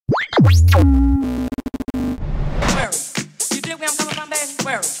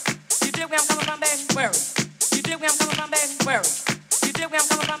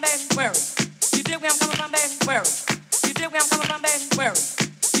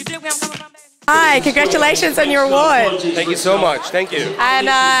Hi, congratulations on your award. Thank you so much. Thank you. And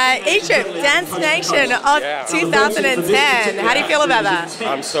Egypt, Dance Nation of 2010. How do you feel about that?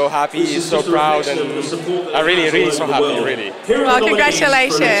 I'm so happy, so proud, and I'm really so happy, really. Well,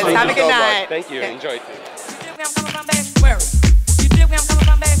 congratulations. Have a good night. Thank you. Enjoy it.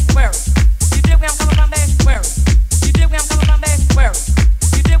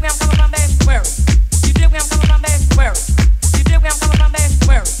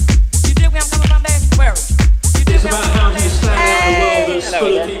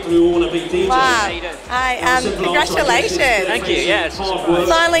 Wow. Hi, congratulations. Thank you, yes.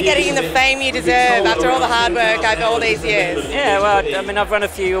 Finally getting the fame you deserve after all the hard work over all these years. Yeah, well, I mean, I've run a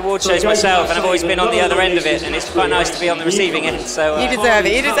few award shows myself, and I've always been on the other end of it, and it's quite nice to be on the receiving end. So you deserve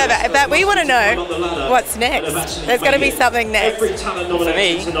it. You deserve it. But we want to know what's next. There's got to be something next. For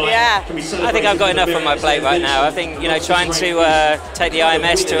me, yeah. I think I've got enough on my plate right now. I think trying to take the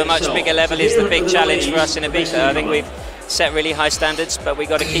IMS to a much bigger level is the big challenge for us in Ibiza. I think we've set really high standards, but we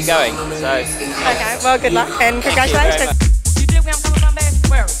got to keep going. So okay, well, good luck and congratulations.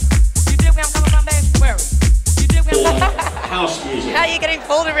 House music. How are you getting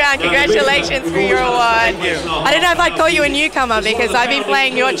pulled around? Congratulations for your award. Thank you. I don't know if I'd call you a newcomer because I've been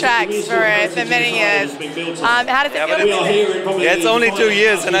playing your tracks for many years. How does it feel? Yeah, it's only 2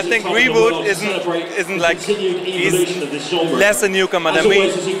 years, and I think Reboot isn't like, he's less a newcomer than me.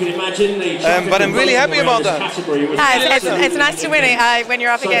 But I'm really happy about that. It's nice to win it when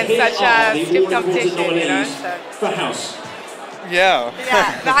you're up against such stiff competition, So. Yeah.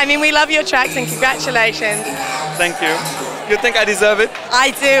 But, I mean, we love your tracks and congratulations. Thank you. You think I deserve it?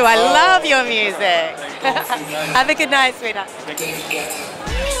 I do. I love your music. Have a good night, sweetheart.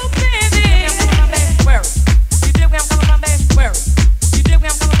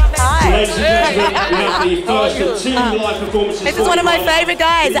 Hi. This is one of my favourite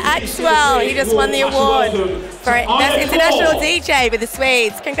guys, Axwell. He just won the award for Best International DJ with the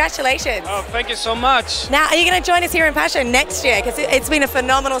Swedes. Congratulations. Oh, thank you so much. Now, are you going to join us here in Pacha next year? Because it's been a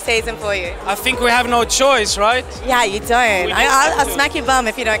phenomenal season for you. I think we have no choice, right? Yeah, you don't. I'll smack your bum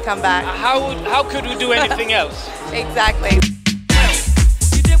if you don't come back. How could we do anything else? Exactly.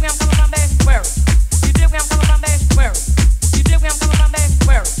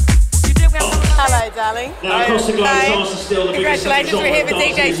 Hello, darling. Now, across the globe, still the congratulations, we're here for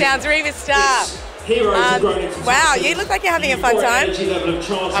DJsounds, Riva Starr. Wow, you look like you're having a fun time.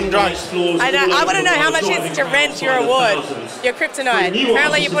 I'm drunk. I know. I want to know how much it is to rent your award, your kryptonite.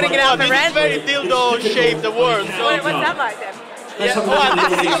 Apparently you're putting it out for rent. This is very dildo-shaped award. So What's that like then? yeah, well,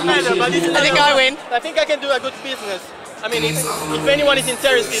 this doesn't matter, but this is I think I win. I think I can do a good business. I mean, if anyone is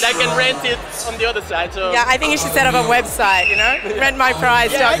interested, I can rent it on the other side. So Yeah, I think you should set up a website,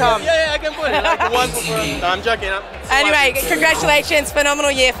 rentmyprize.com. Yeah, I can put it like one for no, I'm joking. Anyway, congratulations,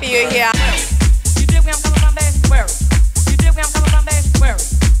 phenomenal year for you here.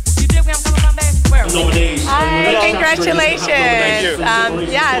 Hi, congratulations.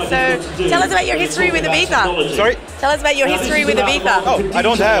 Yeah, so tell us about your history with Ibiza. Sorry? Tell us about your history with Ibiza. Oh, I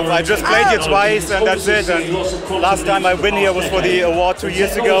don't have. I just played here twice, and that's it. And last time I win here was for the award 2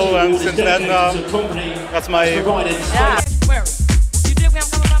 years ago, and since then, that's my... Yeah.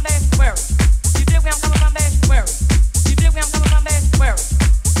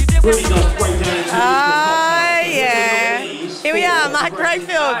 Yeah. Here we are, Mark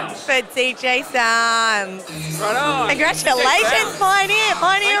Grotefeld for DJsounds. Right on. Congratulations, Pioneer.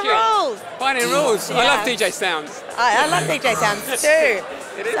 Pioneer rules. Pioneer rules. Yeah. I love DJsounds. I love DJsounds too.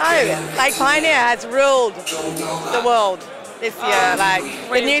 So, like, Pioneer has ruled the world this year. Like,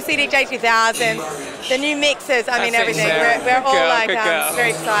 the new CDJ 2000, the new mixers, I mean, everything. We're all like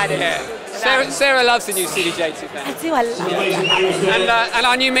very excited. Yeah. Sarah loves the new CDJ 2000. I do, I love it. And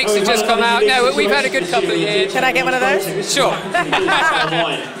our new mixer just come out. No, we've had a good couple of years. Can I get one of those? Sure.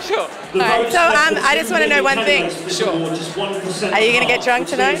 Sure. Right, so I just want to know one thing. Sure. Are you going to get drunk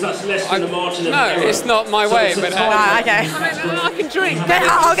tonight? No, it's not my way, but okay. I can drink.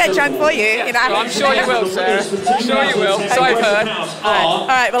 I'll get drunk for you. You know. Well, I'm sure you will, Sarah. I'm sure you will. So I've heard. All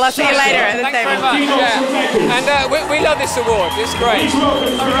right, well, I'll see you later at the Thanks table. very much. Yeah. And we love this award. It's great.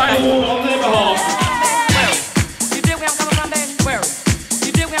 All right.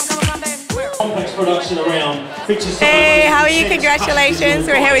 Hey, how are you? Congratulations.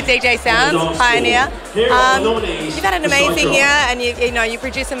 We're here with DJsounds, Pioneer. You've had an amazing year, and you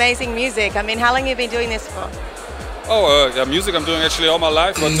produce amazing music. I mean, how long have you been doing this for? Oh, yeah, music I'm doing actually all my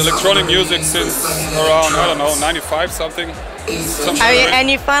life, but electronic music since around, I don't know, 95 something.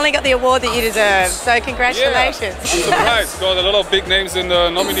 And you finally got the award that you deserve, so congratulations. Yeah, I'm surprised. Got a lot of big names in the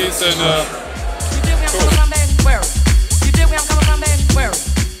nominees and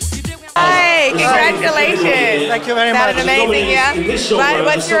Hey, congratulations! Thank you very much. That amazing, yeah.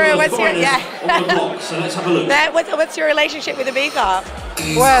 What's your relationship with Ibiza?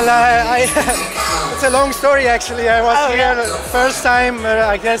 Well, it's a long story actually. I was here first time,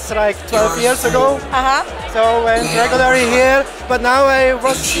 I guess, like 12 years ago. So went regularly here, but now I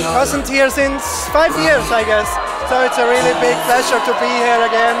wasn't here since 5 years, I guess. So it's a really big pleasure to be here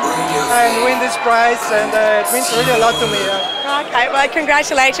again and win this prize, and it means really a lot to me. Okay, well,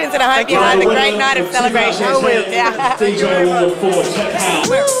 congratulations, and I hope you have a great night of celebration. I will. Yeah. Thank you very much.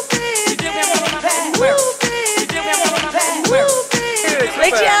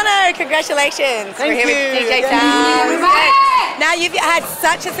 Luciano, congratulations. Thank We're here you. with DJsounds. Now, you've had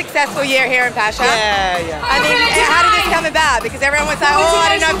such a successful year here in Pacha. Yeah. I mean, how did this come about? Because everyone was like, oh, I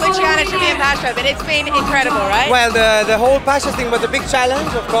don't know if Luciano should be in Pacha, but it's been incredible, right? Well, the whole Pacha thing was a big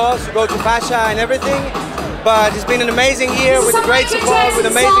challenge, of course, to go to Pacha and everything. But it's been an amazing year with great support, with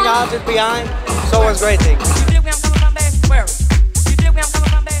amazing artists behind. So it was a great thing.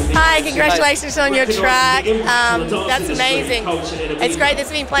 Hi, congratulations on your track. That's amazing. It's great that's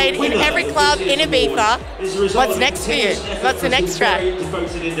being played in every club in Ibiza. What's next for you? What's the next track?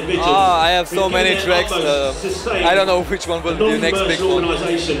 I have so many tracks. I don't know which one will be the next big one.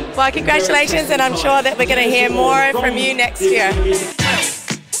 Well, congratulations, and I'm sure that we're going to hear more from you next year.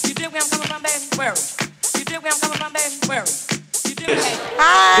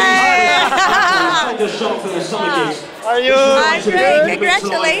 Hi! Are you? I'm great,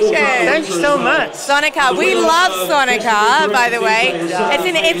 congratulations. Thanks so much. Sonica, we love Sonica, by the way. It's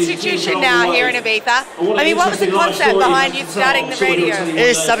an institution now here in Ibiza. I mean, what was the concept behind you starting the radio?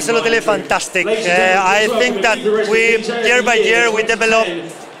 It's absolutely fantastic. I think that year by year, we develop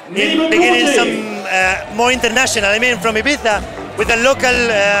beginning some more international. I mean, from Ibiza, with a local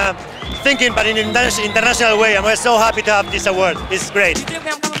thinking, but in an international way. And we're so happy to have this award. It's great.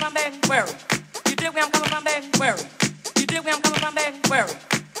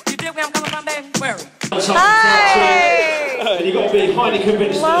 Hi! You've got to be highly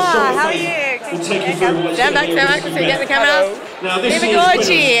convinced. Wow, how are you? Stand back so we get the camera. Nima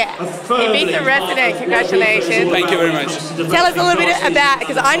Gorji, Ibiza resident, congratulations. Thank you very much. Tell us a little bit about,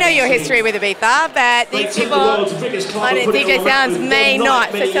 because I know your history with Ibiza, but these people on DJsounds may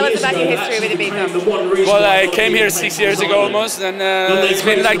not. So tell us about your history with Ibiza. Well, I came here 6 years ago almost, and it's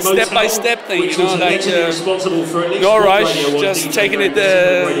been like step-by-step thing, you know, like no rush, just taking it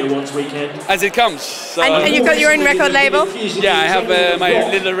as it comes. So, and you've got your own record label? Yeah, I have my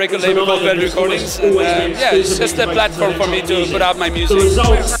little record label called Bell Recordings, and yeah, it's just a platform for me to put out my music.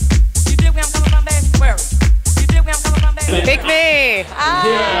 Pick me!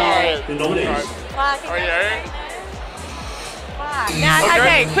 Hi! Now,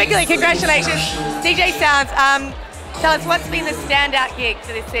 okay, quickly, congratulations. DJsounds, tell us what's been the standout gig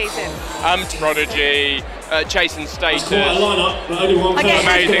for this season? Prodigy, Chasing Status, Okay.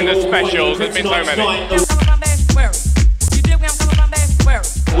 amazing, the specials, there's been so many.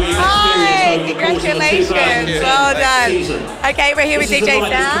 Hi, congratulations, well done. Okay, we're here with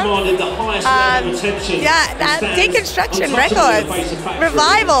DJsounds. Deconstruction Records,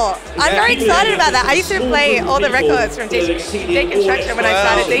 Revival. I'm very excited about that. I used to play all the records from Deconstruction when I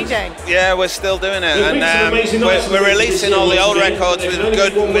started DJing. Yeah, we're still doing it, and we're releasing all the old records with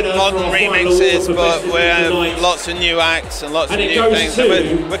modern remixes, but we have lots of new acts and lots of new things. So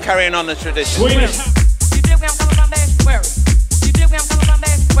we're carrying on the tradition. Where?